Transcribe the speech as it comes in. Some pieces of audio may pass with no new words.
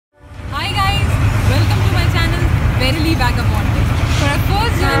scarily vagabonding. For our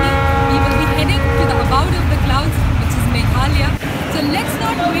first journey, we will be heading to the abode of the clouds, which is Meghalaya. So let's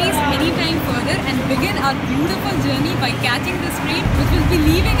not waste any time further and begin our beautiful journey by catching this train, which will be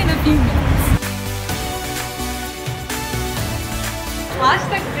leaving in a few minutes. आज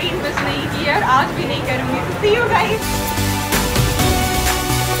तक train miss नहीं की और आज भी नहीं करूँगी. See you guys.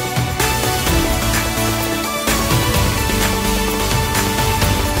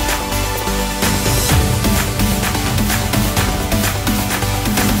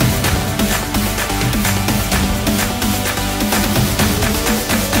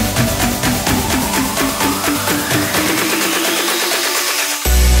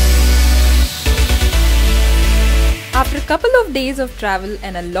 After a couple of days of travel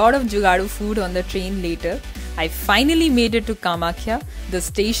and a lot of jugadu food on the train later, I finally made it to Kamakhya, the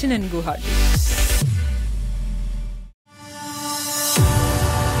station in Guwahati.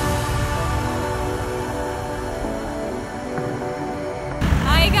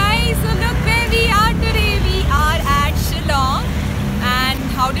 Hi guys, so look where we are today. We are at Shillong. And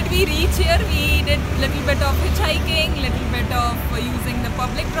how did we reach here? We did a little bit of hitchhiking, little bit of using the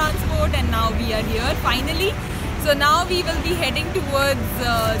public transport, and now we are here finally. So now we will be heading towards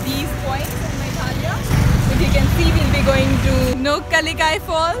these points in Meghalaya. If you can see, we'll be going to Kalikai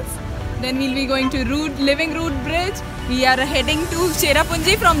Falls. Then we'll be going to Living Root Bridge. We are heading to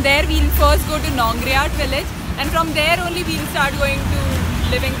Cherrapunji. From there, we'll first go to Nongriat village. And from there only, we'll start going to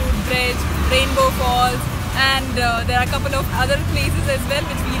Living Root Bridge, Rainbow Falls. And there are a couple of other places as well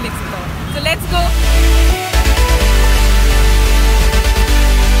which we'll explore. So let's go.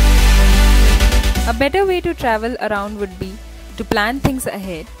 A better way to travel around would be to plan things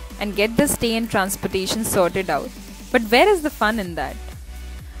ahead and get the stay and transportation sorted out. But where is the fun in that?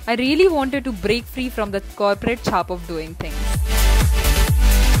 I really wanted to break free from the corporate chop of doing things.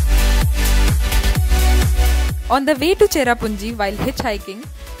 On the way to Cherrapunji while hitchhiking,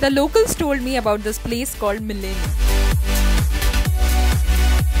 the locals told me about this place called Millennium.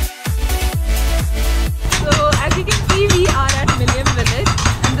 So as you can see, we are at Milliam village,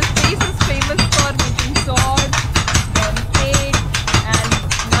 and this place is famous for making swords, cake and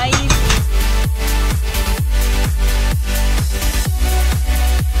knives.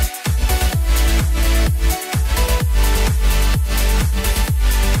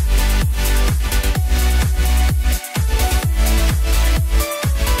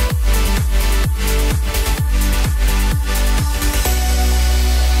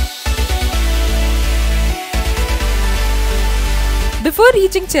 Before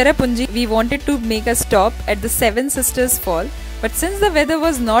reaching Cherrapunji, we wanted to make a stop at the Seven Sisters Fall, but since the weather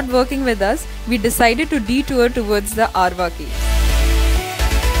was not working with us, we decided to detour towards the Arwah cave.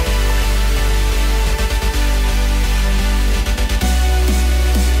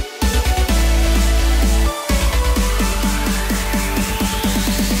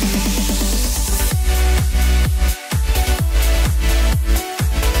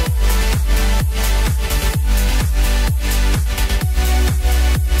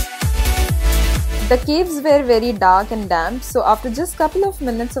 The caves were very dark and damp, so after just couple of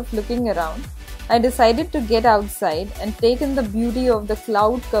minutes of looking around, I decided to get outside and take in the beauty of the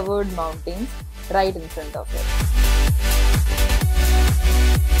cloud-covered mountains right in front of it.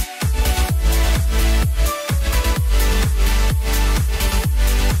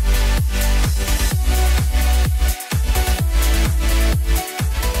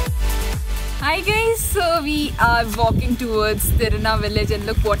 Hi guys, so we are walking towards Tirana village and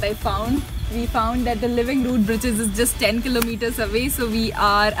look what I found. We found that the Living Root Bridges is just 10 kilometers away, so we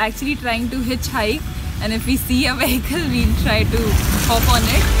are actually trying to hitchhike, and if we see a vehicle, we'll try to hop on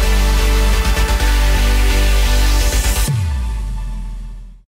it.